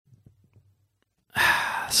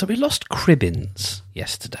So we lost Cribbins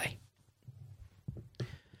yesterday.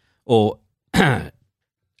 Or,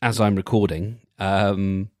 as I'm recording,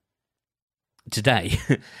 today.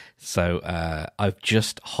 So I've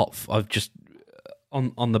just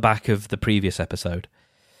on the back of the previous episode,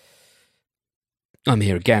 I'm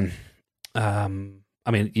here again. I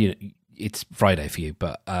mean, it's Friday for you,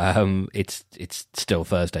 but it's still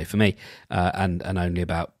Thursday for me, and only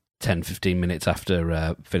about 10-15 minutes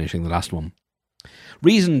after finishing the last one.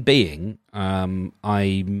 Reason being,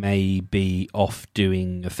 I may be off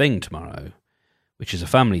doing a thing tomorrow, which is a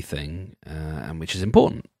family thing, and which is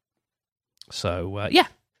important. So yeah,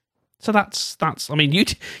 so that's. I mean, you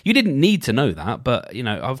didn't need to know that, but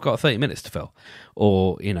I've got 30 minutes to fill.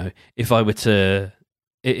 Or if I were to,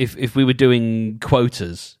 if we were doing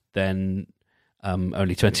quotas, then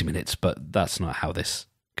only 20 minutes. But that's not how this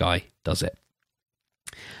guy does it.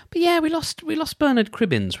 But yeah, we lost Bernard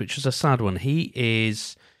Cribbins, which was a sad one. He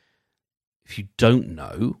is, if you don't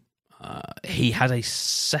know, he had a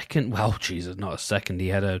second. Well, Jesus, not a second. He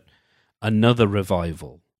had another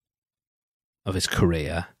revival of his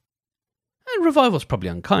career. And revival's probably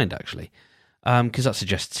unkind, actually, because that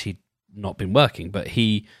suggests he'd not been working. But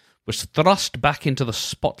he was thrust back into the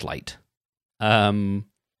spotlight. About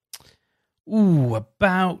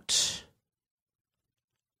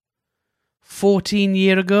 14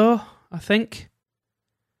 years ago, I think,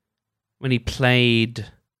 when he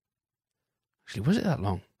played. Actually, was it that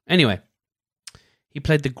long? Anyway, he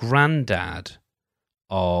played the granddad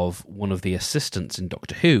of one of the assistants in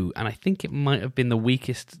Doctor Who, and I think it might have been the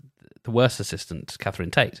worst assistant,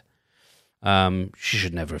 Catherine Tate. She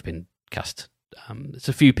should never have been cast. There's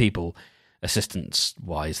a few people,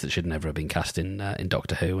 assistants-wise, that should never have been cast in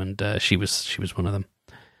Doctor Who, and she was one of them.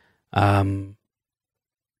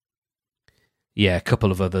 Yeah, a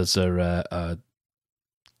couple of others are,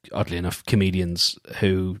 oddly enough, comedians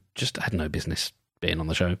who just had no business being on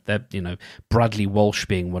the show. They're, Bradley Walsh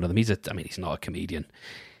being one of them. He's not a comedian.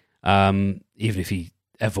 Even if he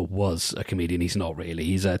ever was a comedian, he's not really.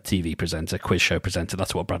 He's a TV presenter, quiz show presenter.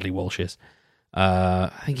 That's what Bradley Walsh is. I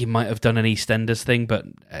think he might have done an EastEnders thing, but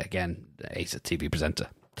again, he's a TV presenter.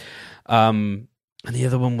 And the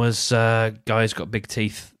other one was guy's got big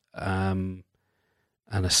teeth and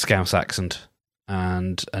a Scouse accent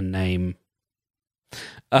and a name.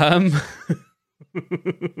 And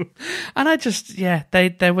I just,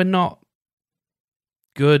 they were not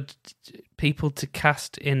good people to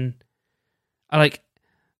cast in. I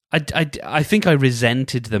think I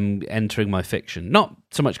resented them entering my fiction. Not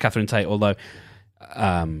so much Catherine Tate, although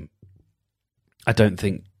I don't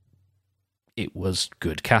think it was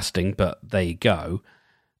good casting, but there you go.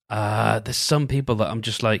 There's some people that I'm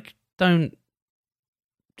just like, don't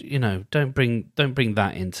bring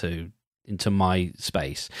that into my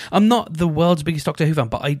space. I'm not the world's biggest Doctor Who fan,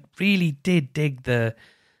 but I really did dig the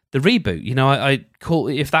reboot. I call,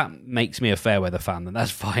 if that makes me a fair weather fan, then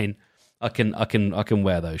that's fine. I can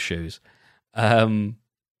wear those shoes. But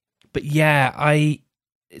yeah,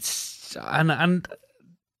 it's and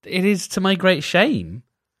it is to my great shame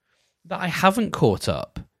that I haven't caught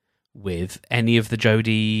up with any of the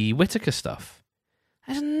Jodie Whittaker stuff.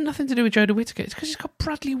 It has nothing to do with Jodie Whittaker. It's because he's got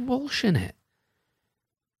Bradley Walsh in it.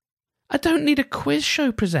 I don't need a quiz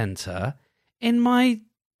show presenter in my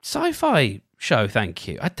sci-fi show, thank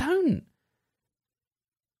you. I don't.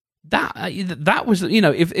 That was,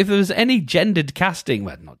 if there was any gendered casting,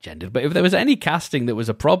 well, not gendered, but if there was any casting that was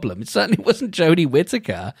a problem, it certainly wasn't Jodie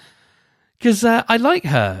Whittaker, because I like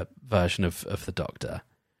her version of the Doctor.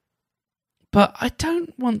 But I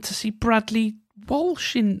don't want to see Bradley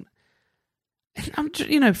Walsh in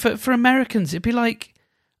for Americans, it'd be like,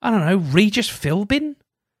 I don't know, Regis Philbin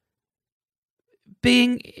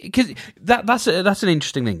being, because that's an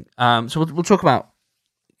interesting thing. So we'll talk about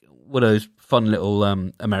what those fun little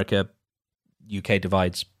America UK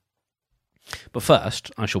divides. But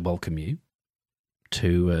first, I shall welcome you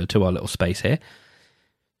to our little space here.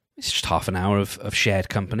 It's just half an hour of shared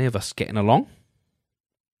company of us getting along,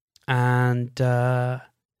 and I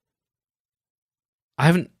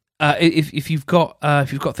haven't. If you've got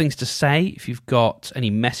things to say, if you've got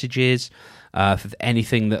any messages, if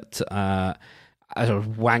anything that I was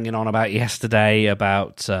wanging on about yesterday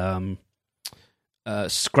about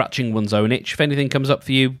scratching one's own itch, if anything comes up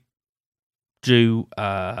for you, do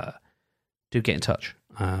get in touch.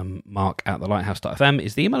 Mark@thelighthouse.fm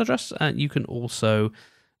is the email address. You can also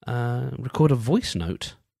record a voice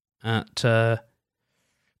note at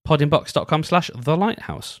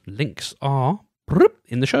podinbox.com/thelighthouse. Links are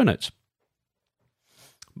in the show notes.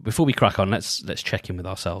 Before we crack on, let's check in with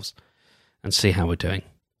ourselves and see how we're doing.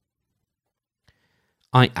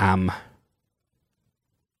 I am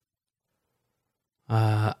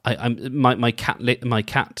My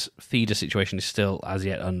cat feeder situation is still as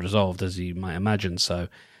yet unresolved, as you might imagine. So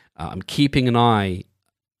I'm keeping an eye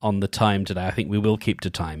on the time today. I think we will keep to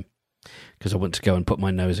time because I want to go and put my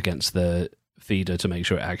nose against the feeder to make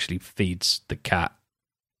sure it actually feeds the cat.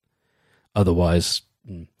 Otherwise,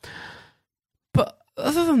 but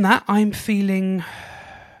other than that, I'm feeling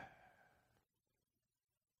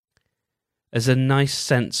there's a nice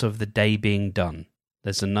sense of the day being done.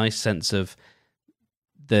 There's a nice sense of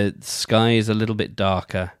the sky is a little bit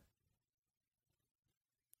darker,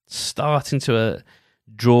 starting to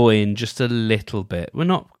draw in just a little bit. We're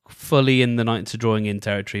not fully in the nights of drawing in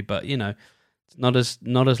territory, but it's not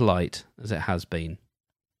as light as it has been.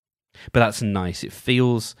 But that's nice. It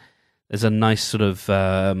feels there's a nice sort of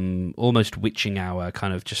almost witching hour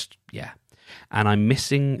kind of and I'm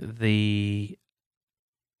missing the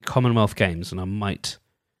Commonwealth Games, and I might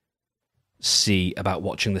see about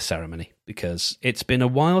watching the ceremony because it's been a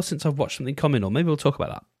while since I've watched something communal. Maybe we'll talk about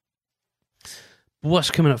that. What's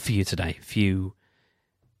coming up for you today? If you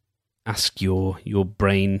ask your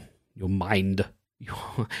brain, your mind,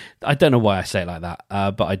 I don't know why I say it like that,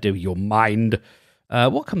 but I do. Your mind.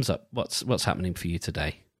 What comes up? What's happening for you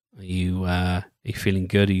today? Are you feeling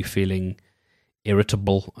good? Are you feeling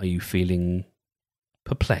irritable? Are you feeling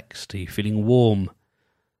perplexed? Are you feeling warm?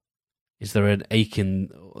 Is there an ache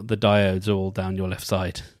in the diodes all down your left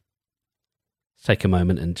side? Take a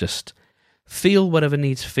moment and just feel whatever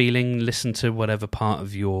needs feeling. Listen to whatever part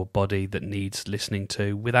of your body that needs listening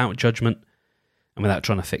to without judgment and without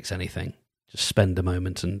trying to fix anything. Just spend a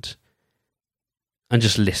moment and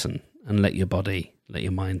just listen and let your body, let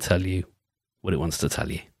your mind tell you what it wants to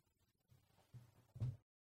tell you.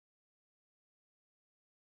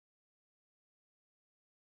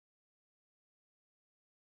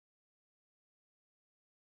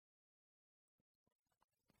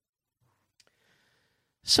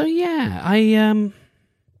 So yeah,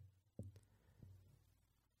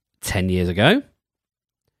 10 years ago,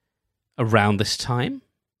 around this time,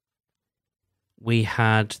 we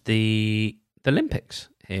had the Olympics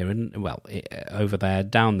here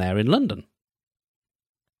down there in London.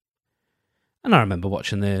 And I remember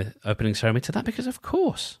watching the opening ceremony to that because of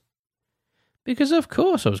course I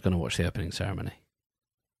was going to watch the opening ceremony.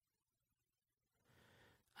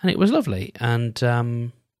 And it was lovely. And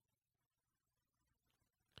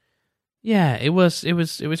yeah, it was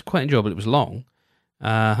quite enjoyable. It was long,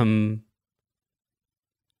 but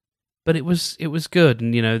it was good.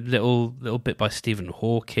 And little bit by Stephen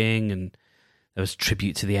Hawking, and there was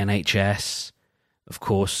tribute to the NHS. Of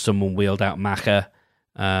course, someone wheeled out Macca,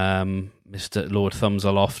 Mr. Lord Thumbs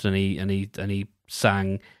Aloft, and he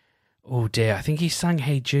sang. Oh dear, I think he sang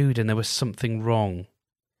 "Hey Jude," and there was something wrong.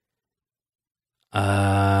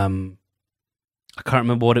 I can't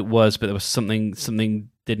remember what it was, but there was something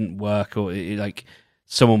didn't work, or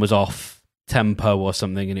someone was off tempo or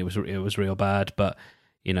something, and it was real bad. But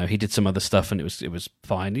he did some other stuff, and it was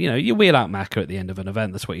fine. You wheel out Macca at the end of an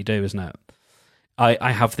event. That's what you do, isn't it?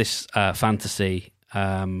 I have this fantasy,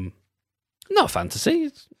 not fantasy.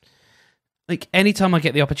 It's like anytime I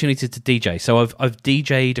get the opportunity to DJ. So I've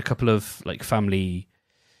DJ'd a couple of family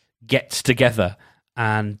gets together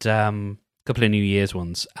and a couple of New Year's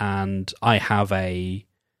ones, and I have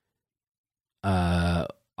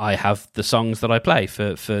the songs that I play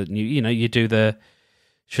for new. You do the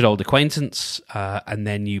Should Old Acquaintance, and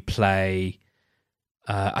then you play.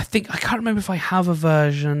 I can't remember if I have a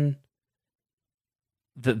version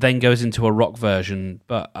that then goes into a rock version,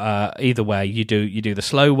 but either way, you do the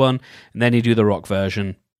slow one, and then you do the rock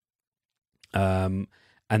version, and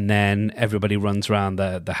then everybody runs around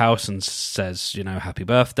the house and says, happy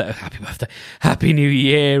birthday, happy New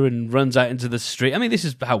Year, and runs out into the street. I mean, this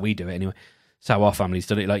is how we do it anyway. It's how our family's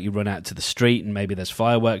done it. Like, you run out to the street, and maybe there's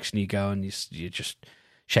fireworks, and you go and you just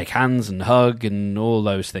shake hands and hug and all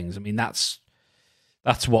those things. I mean, that's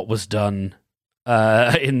what was done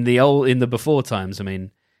in the before times. I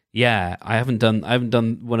mean, yeah, I haven't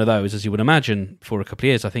done one of those, as you would imagine, for a couple of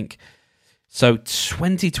years. I think so.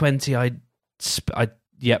 2020, I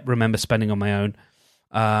remember spending on my own.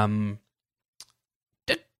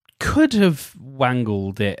 Could have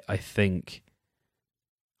wangled it, I think,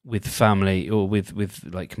 with family or with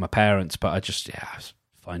my parents, but I was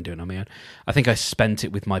fine doing it on my own. I think I spent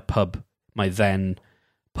it with my then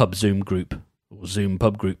pub Zoom group or Zoom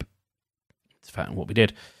pub group. It's in fact what we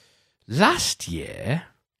did last year.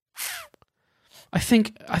 I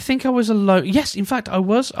think I was alone. Yes, in fact I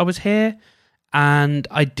was here, and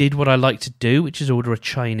I did what I like to do, which is order a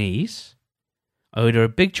Chinese. I order a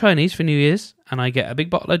big Chinese for New Year's, and I get a big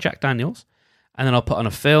bottle of Jack Daniels. And then I'll put on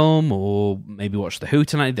a film or maybe watch the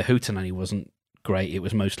Hootenanny. The Hootenanny wasn't great. It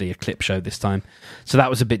was mostly a clip show this time, so that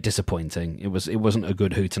was a bit disappointing. It wasn't a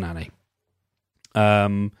good hootenanny.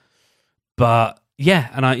 But yeah,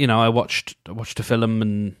 and I watched a film,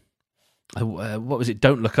 and what was it?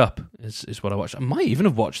 Don't Look Up is what I watched. I might even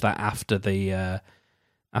have watched that after the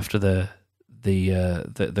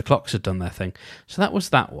clocks had done their thing. So that was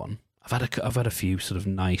that one. I've had a few sort of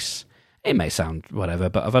nice. It may sound whatever,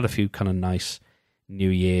 but I've had a few kind of nice New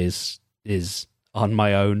Year's is on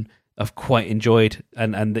my own. I've quite enjoyed,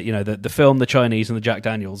 and the film, the Chinese, and the Jack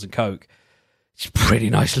Daniels and Coke. It's a pretty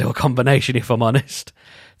nice little combination, if I'm honest.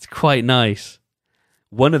 It's quite nice.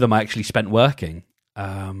 One of them I actually spent working.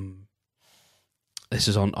 This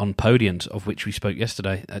is on Podient, of which we spoke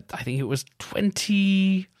yesterday. I think it was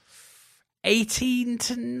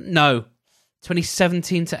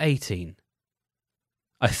 2017 to 18.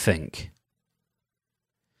 I think.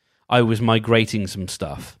 I was migrating some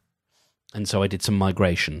stuff, and so I did some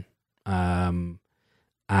migration. And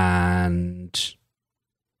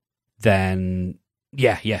then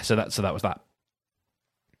so that was that.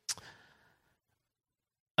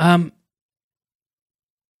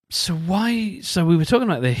 So we were talking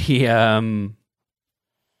about the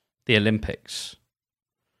Olympics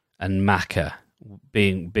and Macca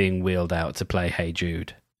being wheeled out to play Hey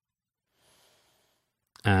Jude.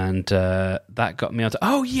 And that got me on to,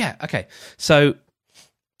 okay. So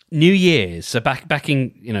New Year's, so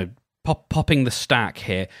backing, popping the stack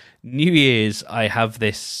here. New Year's, I have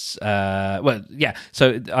this. So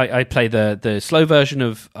I play the slow version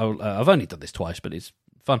of. I've only done this twice, but it's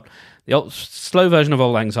fun. The old slow version of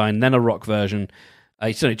Old Lang Syne, then a rock version.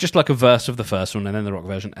 Just like a verse of the first one, and then the rock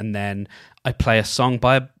version, and then I play a song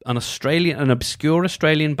by an obscure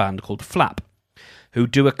Australian band called Flap, who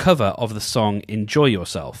do a cover of the song "Enjoy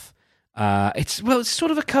Yourself." It's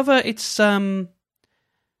sort of a cover. It's there's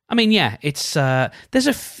a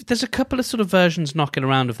couple of sort of versions knocking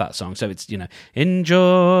around of that song. So it's,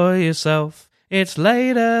 enjoy yourself. It's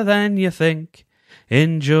later than you think.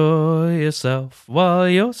 Enjoy yourself while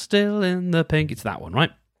you're still in the pink. It's that one,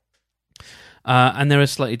 right? And there are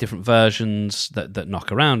slightly different versions that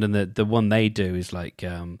knock around, and the one they do is like,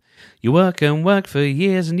 you work and work for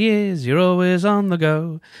years and years, you're always on the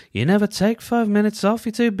go, you never take 5 minutes off,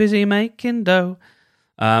 you're too busy making dough.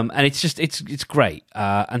 And it's great.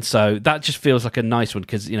 And so that just feels like a nice one,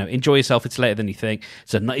 because, enjoy yourself, it's later than you think.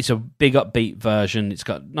 It's a big upbeat version. It's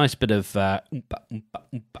got a nice bit of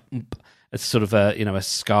it's sort of a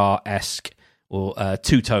ska-esque or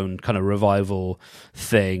two-tone kind of revival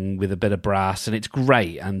thing with a bit of brass, and it's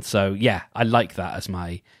great. And so, yeah, I like that as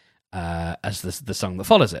my as the song that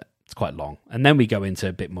follows it. It's quite long. And then we go into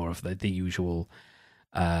a bit more of the usual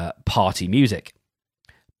party music.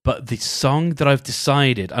 But the song that I've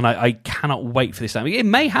decided, and I cannot wait for this time, it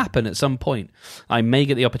may happen at some point, I may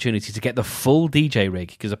get the opportunity to get the full DJ rig,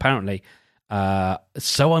 because apparently,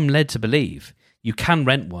 so I'm led to believe, you can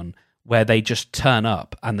rent one where they just turn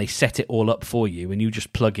up and they set it all up for you, and you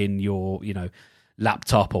just plug in your,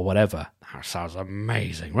 laptop or whatever. That sounds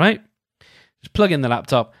amazing, right? Just plug in the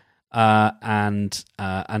laptop, and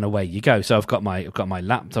away you go. So I've got my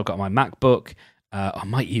laptop, I've got my MacBook. I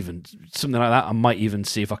might even, something like that, I might even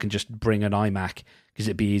see if I can just bring an iMac, because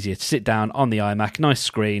it'd be easier to sit down on the iMac, nice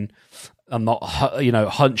screen. I'm not,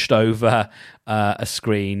 hunched over a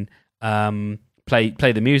screen. Play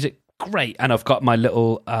the music, great. And I've got my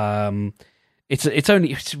little,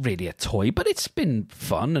 it's really a toy, but it's been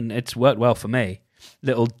fun and it's worked well for me.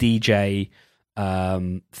 Little DJ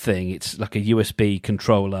thing. It's like a USB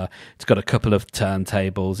controller. It's got a couple of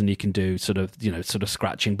turntables, and you can do sort of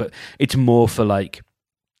scratching, but it's more for like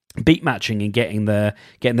beat matching and getting the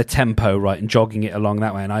tempo right and jogging it along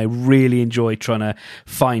that way. And I really enjoy trying to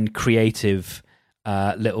find creative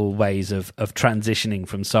little ways of transitioning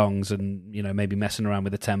from songs, and maybe messing around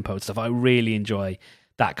with the tempo and stuff. I really enjoy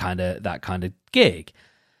that kind of gig.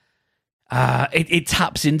 It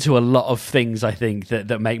taps into a lot of things, I think,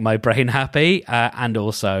 that make my brain happy, and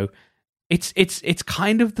also it's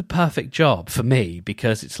kind of the perfect job for me,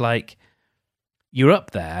 because it's like you're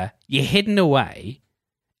up there, you're hidden away,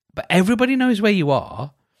 but everybody knows where you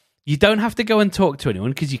are. You don't have to go and talk to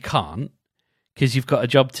anyone, because you can't, because you've got a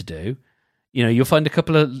job to do. You'll find a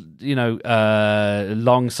couple of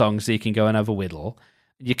long songs that you can go and have a whittle.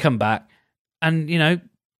 You come back, and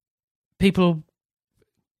people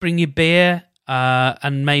bring you beer,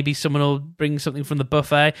 and maybe someone will bring something from the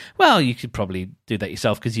buffet. Well, you could probably do that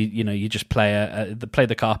yourself, because you just play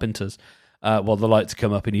the Carpenters while the lights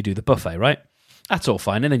come up, and you do the buffet, right? That's all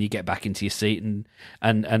fine, and then you get back into your seat and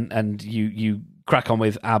you crack on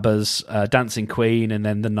with ABBA's Dancing Queen, and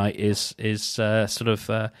then the night is it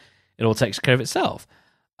all takes care of itself.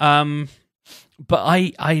 But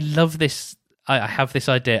I love this. I have this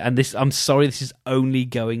idea, and this. I'm sorry, this is only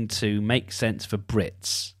going to make sense for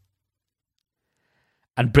Brits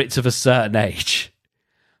and Brits of a certain age.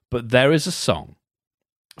 But there is a song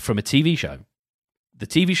from a TV show. The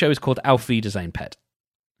TV show is called Auf Wiedersehen, Pet.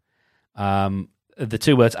 The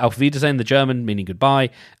two words Auf Wiedersehen, the German, meaning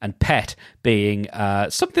goodbye, and Pet being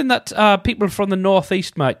something that people from the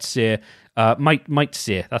northeast might say. Might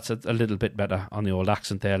say. That's a little bit better on the old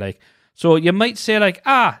accent there, like. So you might say like,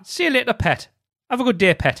 see you later, Pet. Have a good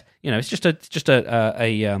day, Pet. You know, it's just a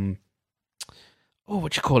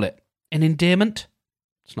what you call it? An endearment?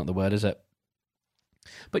 It's not the word, is it?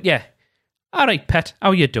 But yeah, all right, Pet. How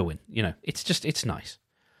are you doing? You know, it's nice.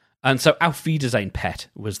 And so Auf Wiedersehen, Pet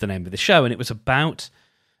was the name of the show, and it was about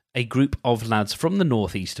a group of lads from the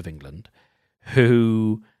northeast of England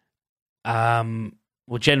who,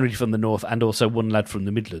 well, generally from the north, and also one lad from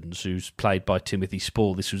the Midlands who's played by Timothy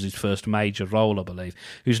Spall. This was his first major role, I believe.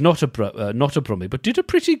 Who's not a Brummie, but did a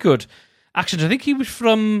pretty good accent. I think he was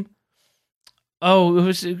from. Oh,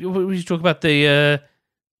 was talking about the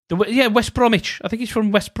West Bromwich. I think he's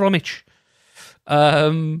from West Bromwich.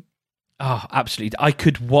 Oh, absolutely! I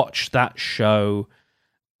could watch that show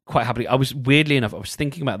quite happily. Weirdly enough, I was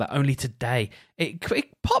thinking about that only today. It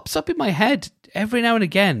pops up in my head every now and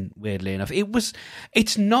again. Weirdly enough,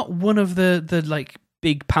 it's not one of the like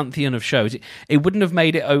big pantheon of shows. It wouldn't have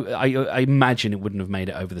made it. I imagine it wouldn't have made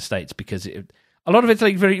it over the States because a lot of it's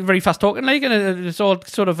like very very fast talking, like, and it's all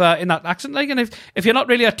sort of in that accent, like. And if you're not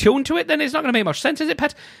really attuned to it, then it's not going to make much sense, is it,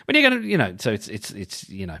 Pet? When you're going to, you know, so it's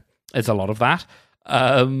you know, there's a lot of that.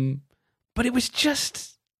 But it was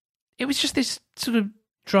just this sort of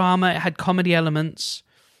drama. It had comedy elements,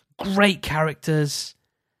 great characters.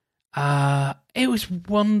 It was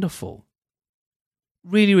wonderful,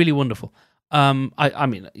 really, really wonderful. I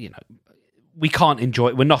mean, you know, we can't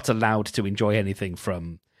enjoy. We're not allowed to enjoy anything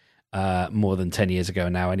from more than 10 years ago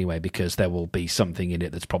now, anyway, because there will be something in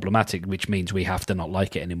it that's problematic, which means we have to not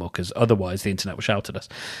like it anymore. Because otherwise, the internet will shout at us.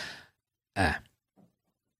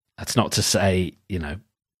 That's not to say, you know.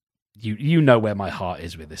 You know where my heart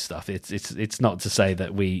is with this stuff. It's not to say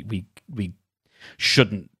that we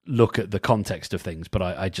shouldn't look at the context of things, but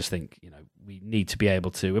I just think, you know, we need to be able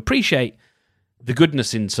to appreciate the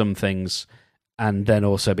goodness in some things, and then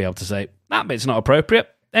also be able to say that bit's not appropriate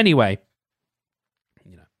anyway.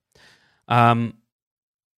 You know,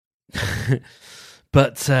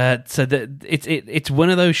 but so that it's one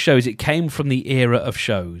of those shows. It came from the era of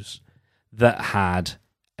shows that had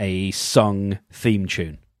a sung theme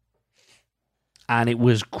tune. And it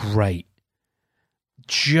was great.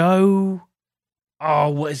 Joe,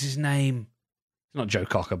 what is his name? It's not Joe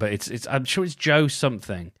Cocker, but it's. I'm sure it's Joe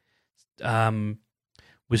something.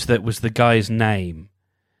 Was the guy's name?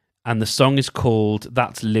 And the song is called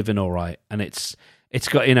 "That's Livin' Alright," and it's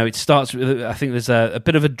got, you know, it starts with, I think there's a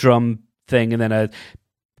bit of a drum thing, and then a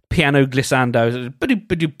piano glissando,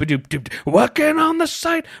 working on the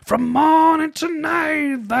site from morning to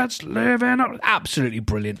night, that's living. Absolutely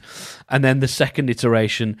brilliant. And then the second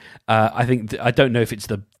iteration, I don't know if it's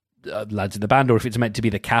the lads in the band or if it's meant to be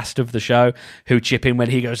the cast of the show who chip in when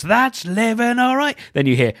he goes, "That's living all right." Then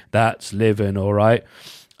you hear, "That's living all right,"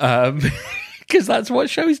 because that's what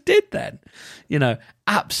shows did then. You know,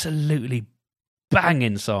 absolutely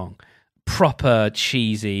banging song, proper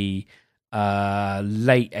cheesy.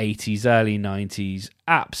 Late 80s, early 90s,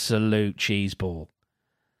 absolute cheeseball.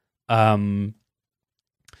 But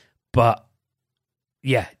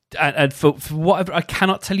yeah, and for whatever, I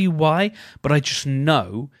cannot tell you why, but I just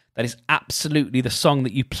know that it's absolutely the song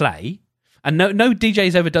that you play. And no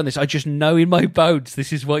DJ's ever done this. I just know in my bones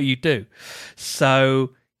this is what you do.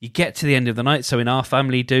 So you get to the end of the night. So in our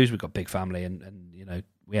family dues, we've got a big family, and you know,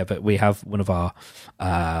 we have one of our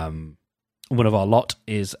lot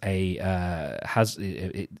is he's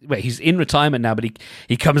in retirement now, but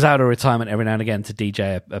he comes out of retirement every now and again to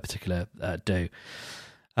DJ a particular do.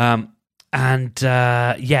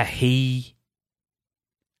 He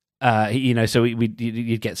you know, so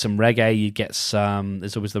you'd get some reggae, you'd get some.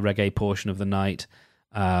 There's always the reggae portion of the night.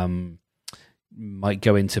 Might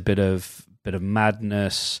go into a bit of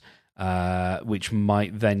madness, which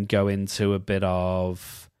might then go into a bit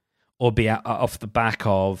of, or be off the back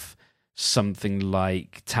of something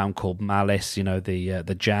like Town Called Malice, you know,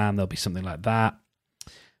 the Jam. There'll be something like that.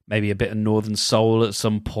 Maybe a bit of Northern Soul at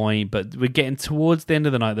some point, but we're getting towards the end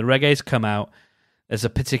of the night. The reggae's come out. There's a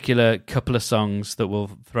particular couple of songs that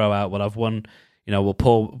we'll throw out. We'll have one, you know, we'll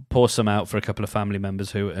pour some out for a couple of family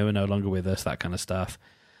members who are no longer with us, that kind of stuff.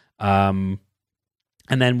 And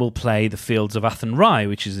then we'll play The Fields of Athenry,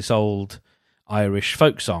 which is this old Irish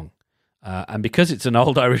folk song. And because it's an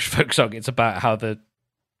old Irish folk song, it's about how the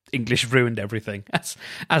English ruined everything, as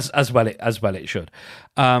well it should.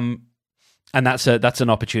 And that's an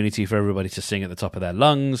opportunity for everybody to sing at the top of their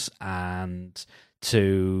lungs and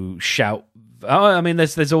to shout. Oh, I mean,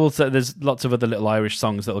 there's lots of other little Irish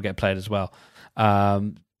songs that will get played as well.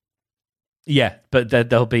 Yeah, but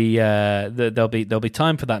there'll be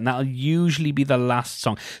time for that, and that'll usually be the last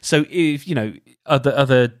song. So if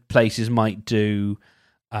other places might do.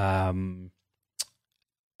 We're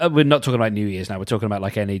not talking about New Year's now. We're talking about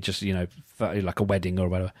like any just like a wedding or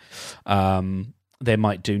whatever. They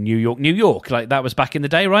might do New York. Like that was back in the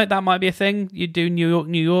day, right? That might be a thing. You do New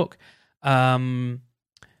York. And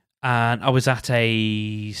I was at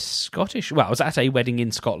a wedding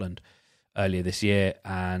in Scotland earlier this year,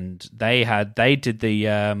 and they did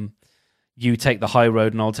the "You take the high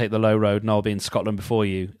road and I'll take the low road and I'll be in Scotland before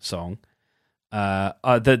you" song.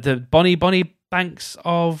 The Bonnie Banks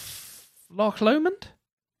of Loch Lomond,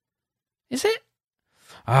 is it?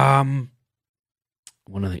 One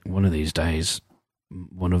of these days,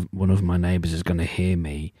 one of my neighbours is going to hear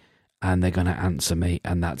me, and they're going to answer me,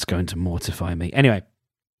 and that's going to mortify me. Anyway,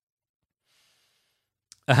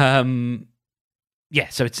 yeah.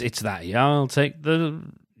 So it's that. You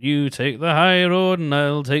take the high road, and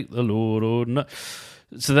I'll take the low road.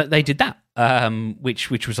 So that they did that, which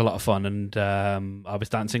was a lot of fun, and I was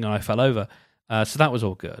dancing and I fell over. So that was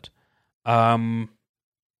all good. But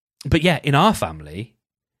yeah, in our family,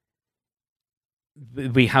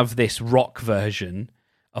 we have this rock version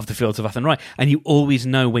of the Fields of Athenry, and you always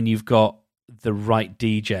know when you've got the right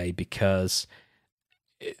DJ because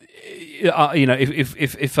if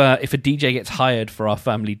a DJ gets hired for our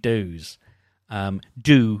family do's,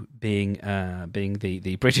 do being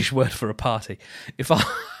the British word for a party,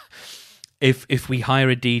 if we hire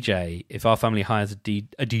a DJ, if our family hires a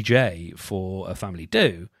DJ for a family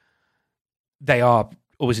do, they are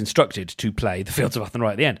always instructed to play the Fields of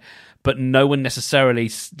Athenry at the end, but no one necessarily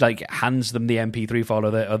like hands them the MP3 file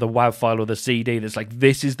or the WAV file or the CD that's like,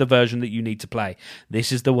 this is the version that you need to play.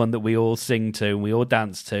 This is the one that we all sing to and we all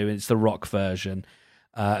dance to, and it's the rock version.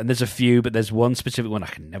 And there's a few, but there's one specific one, I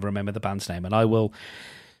can never remember the band's name, and I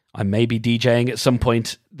may be DJing at some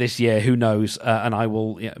point this year, who knows, and I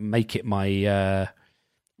will make it my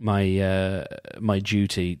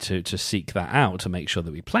duty to seek that out to make sure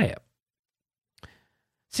that we play it.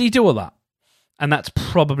 So you do all that, and that's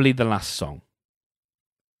probably the last song.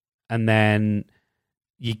 And then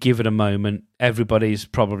you give it a moment. Everybody's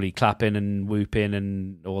probably clapping and whooping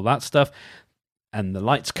and all that stuff. And the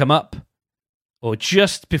lights come up, or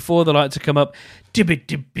just before the lights come up, working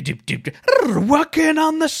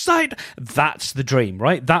on the side. That's the dream,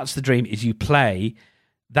 right? That's the dream, is you play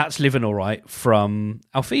That's Livin' All Right from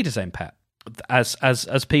Auf Wiedersehen, Pet. As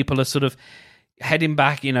people are sort of heading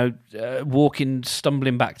back, walking,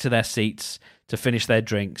 stumbling back to their seats to finish their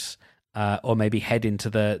drinks, or maybe head into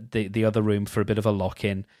the other room for a bit of a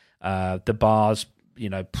lock-in. The bar's,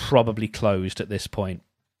 probably closed at this point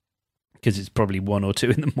because it's probably 1 or 2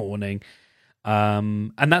 in the morning.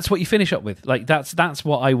 And that's what you finish up with. Like, that's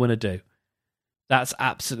what I want to do. That's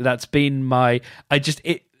been my, we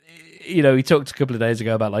talked a couple of days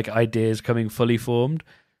ago about like ideas coming fully formed.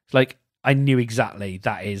 Like, I knew exactly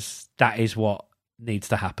that is what needs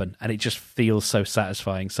to happen, and it just feels so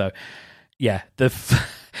satisfying. So yeah, the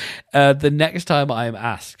next time I am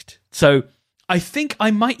asked, so I think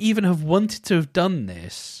I might even have wanted to have done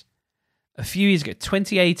this a few years ago.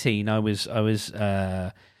 2018, I was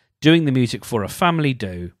doing the music for a family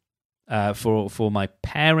do for my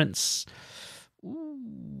parents'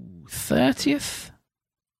 30th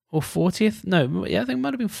or 40th. No, yeah, I think it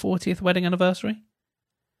might have been 40th wedding anniversary.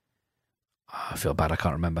 I feel bad, I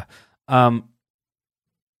can't remember. And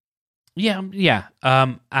the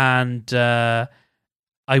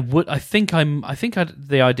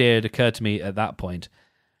idea had occurred to me at that point,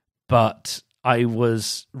 but I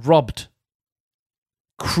was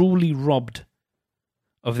cruelly robbed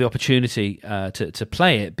of the opportunity to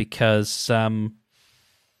play it because the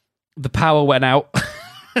power went out.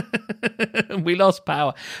 We lost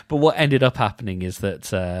power. But what ended up happening is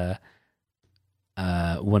that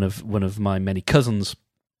one of my many cousins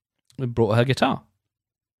brought her guitar,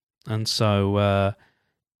 and so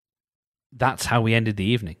that's how we ended the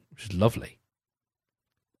evening, which is lovely.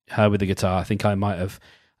 Her with the guitar. I think I might have,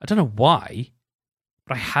 I don't know why,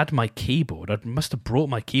 but I had my keyboard. I must have brought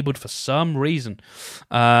my keyboard for some reason,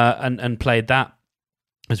 and played that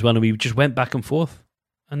as well. And we just went back and forth,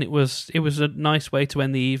 and it was a nice way to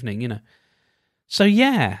end the evening, So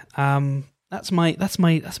yeah, that's my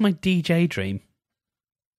DJ dream.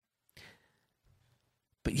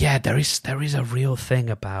 But yeah, there is a real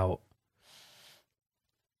thing about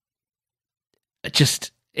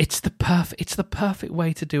it's the perfect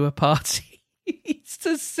way to do a party. It's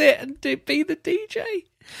to sit and be the DJ.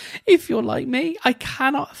 If you're like me, I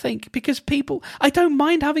cannot think, because I don't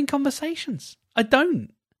mind having conversations. I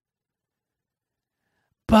don't.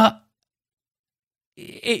 But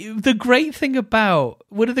the great thing about,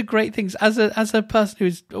 one of the great things, as a person who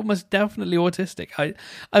is almost definitely autistic,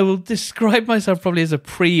 I will describe myself probably as a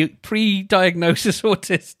pre-diagnosis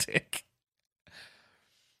autistic.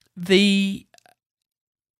 The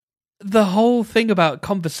whole thing about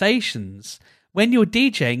conversations when you're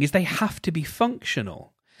DJing is they have to be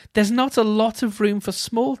functional. There's not a lot of room for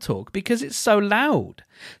small talk because it's so loud.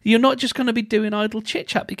 You're not just going to be doing idle chit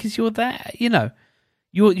chat because you're there.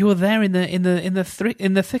 You're there in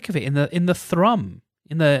the thick of it, in the thrum,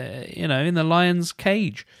 in the lion's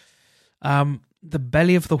cage, the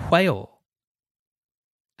belly of the whale,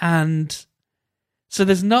 and so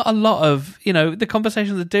there's not a lot of the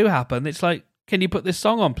conversations that do happen. It's like, can you put this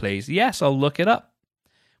song on, please? Yes, I'll look it up.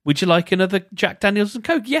 Would you like another Jack Daniels and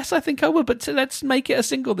Coke? Yes, I think I would, but let's make it a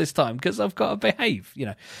single this time because I've got to behave.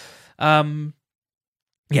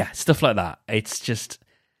 Stuff like that. It's just,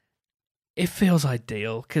 it feels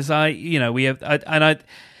ideal because there's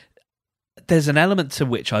an element to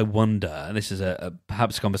which I wonder, and this is a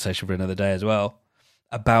perhaps a conversation for another day as well,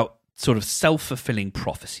 about sort of self-fulfilling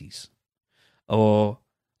prophecies or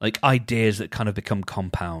like ideas that kind of become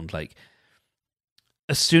compound. Like,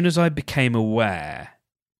 as soon as I became aware,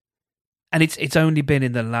 and it's only been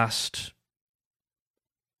in the last,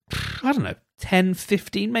 I don't know, 10,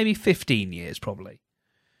 15, maybe 15 years probably,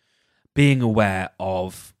 being aware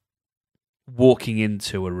of walking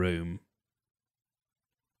into a room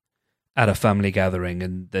at a family gathering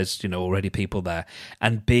and there's already people there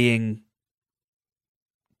and being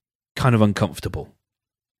kind of uncomfortable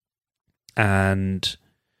and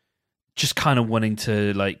just kind of wanting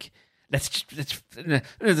to like let's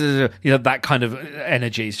that kind of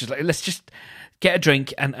energy. It's just like, let's just get a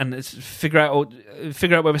drink and let's figure out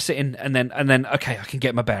where we're sitting and then okay, I can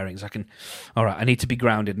get my bearings. All right, I need to be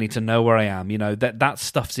grounded, I need to know where I am. That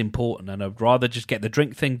stuff's important, and I'd rather just get the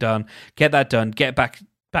drink thing done, get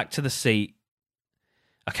back to the seat.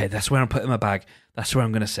 Okay, that's where I'm putting my bag. That's where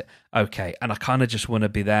I'm going to sit. Okay, and I kind of just want to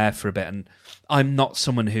be there for a bit. And I'm not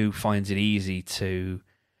someone who finds it easy to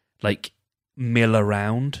like mill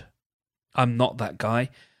around. I'm not that guy.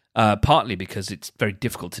 Partly because it's very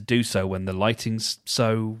difficult to do so when the lighting's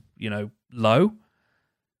so low.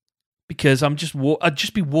 Because I'd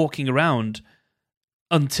just be walking around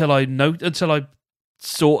until I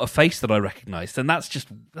saw a face that I recognised, and that's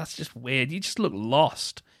just weird. You just look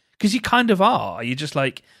lost because you kind of are. You're just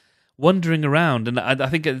like wandering around, and I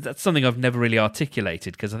think that's something I've never really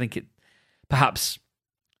articulated because I think it perhaps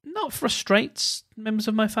not frustrates members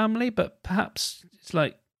of my family, but perhaps it's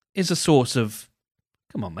like is a source of,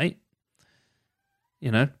 come on, mate,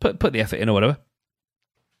 put the effort in or whatever.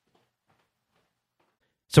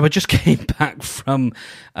 So I just came back from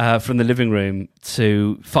the living room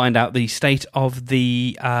to find out the state of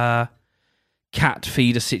the cat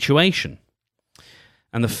feeder situation.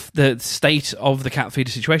 And the state of the cat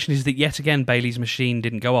feeder situation is that yet again Bailey's machine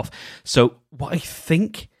didn't go off. So what I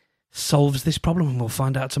think solves this problem, and we'll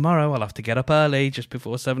find out tomorrow. I'll have to get up early just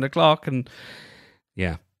before 7:00, and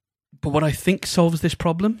yeah. But what I think solves this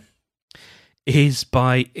problem is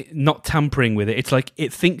by not tampering with it. It's like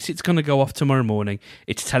it thinks it's going to go off tomorrow morning.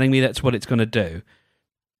 It's telling me that's what it's going to do.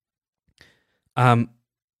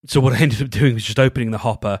 So what I ended up doing was just opening the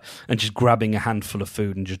hopper and just grabbing a handful of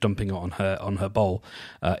food and just dumping it on her bowl,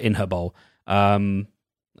 in her bowl. Bam!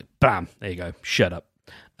 There you go. Shut up.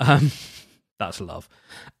 That's love.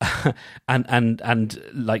 and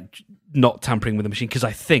like not tampering with the machine, because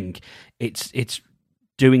I think it's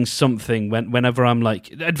doing something whenever I'm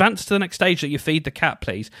like, advance to the next stage that you feed the cat,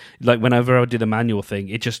 please. Like whenever I do the manual thing,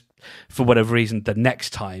 it just, for whatever reason, the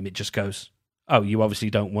next time it just goes, oh, you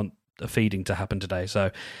obviously don't want a feeding to happen today.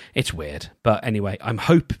 So it's weird. But anyway, I'm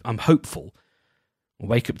hopeful we'll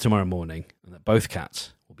wake up tomorrow morning and that both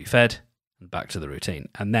cats will be fed and back to the routine.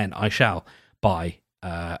 And then I shall buy,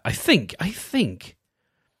 I think,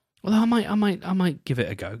 well, I might give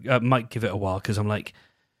it a go. I might give it a while because I'm like,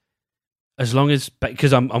 as long as,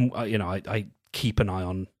 because I keep an eye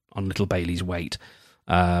on little Bailey's weight,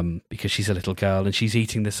 because she's a little girl and she's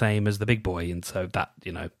eating the same as the big boy, and so that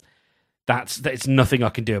that's nothing I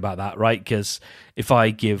can do about that, right? Because if I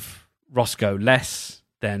give Roscoe less,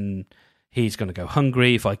 then he's going to go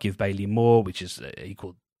hungry. If I give Bailey more, which is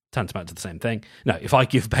equal tantamount to the same thing. No, if I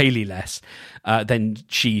give Bailey less, then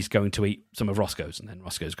she's going to eat some of Roscoe's, and then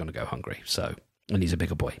Roscoe's going to go hungry. So, and he's a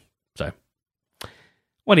bigger boy, so.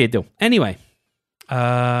 What do you do? Anyway,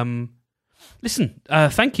 Listen,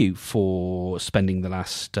 thank you for spending the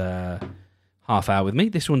last half hour with me.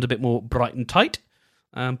 This one's a bit more bright and tight,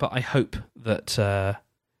 but I hope that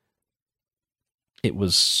it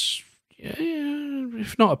was,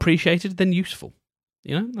 if not appreciated, then useful.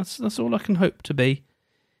 That's all I can hope to be,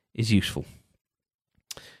 is useful.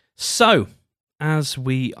 So, as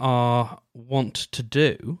we are wont to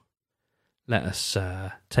do, let us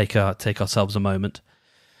take ourselves a moment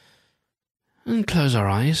and close our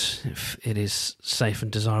eyes, if it is safe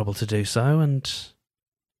and desirable to do so, and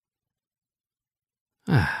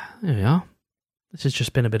there we are. This has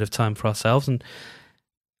just been a bit of time for ourselves, and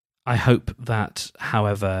I hope that,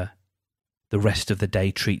 however the rest of the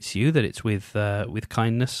day treats you, that it's with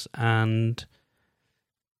kindness and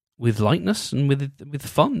with lightness and with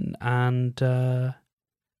fun, and because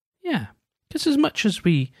as much as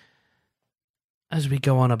we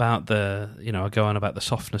go on about the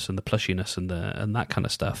softness and the plushiness and that kind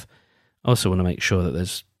of stuff, I also want to make sure that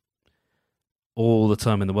there's all the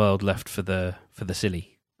time in the world left for the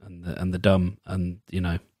silly and the dumb and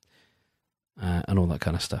and all that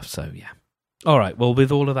kind of stuff. So yeah. All right. Well,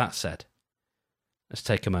 with all of that said, let's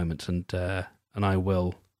take a moment and I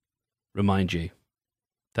will remind you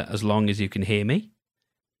that as long as you can hear me,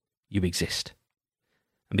 you exist,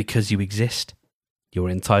 and because you exist, you're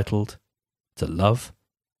entitled to love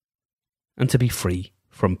and to be free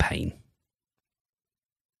from pain.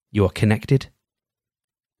 You are connected,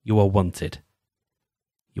 you are wanted,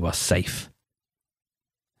 you are safe,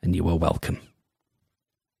 and you are welcome.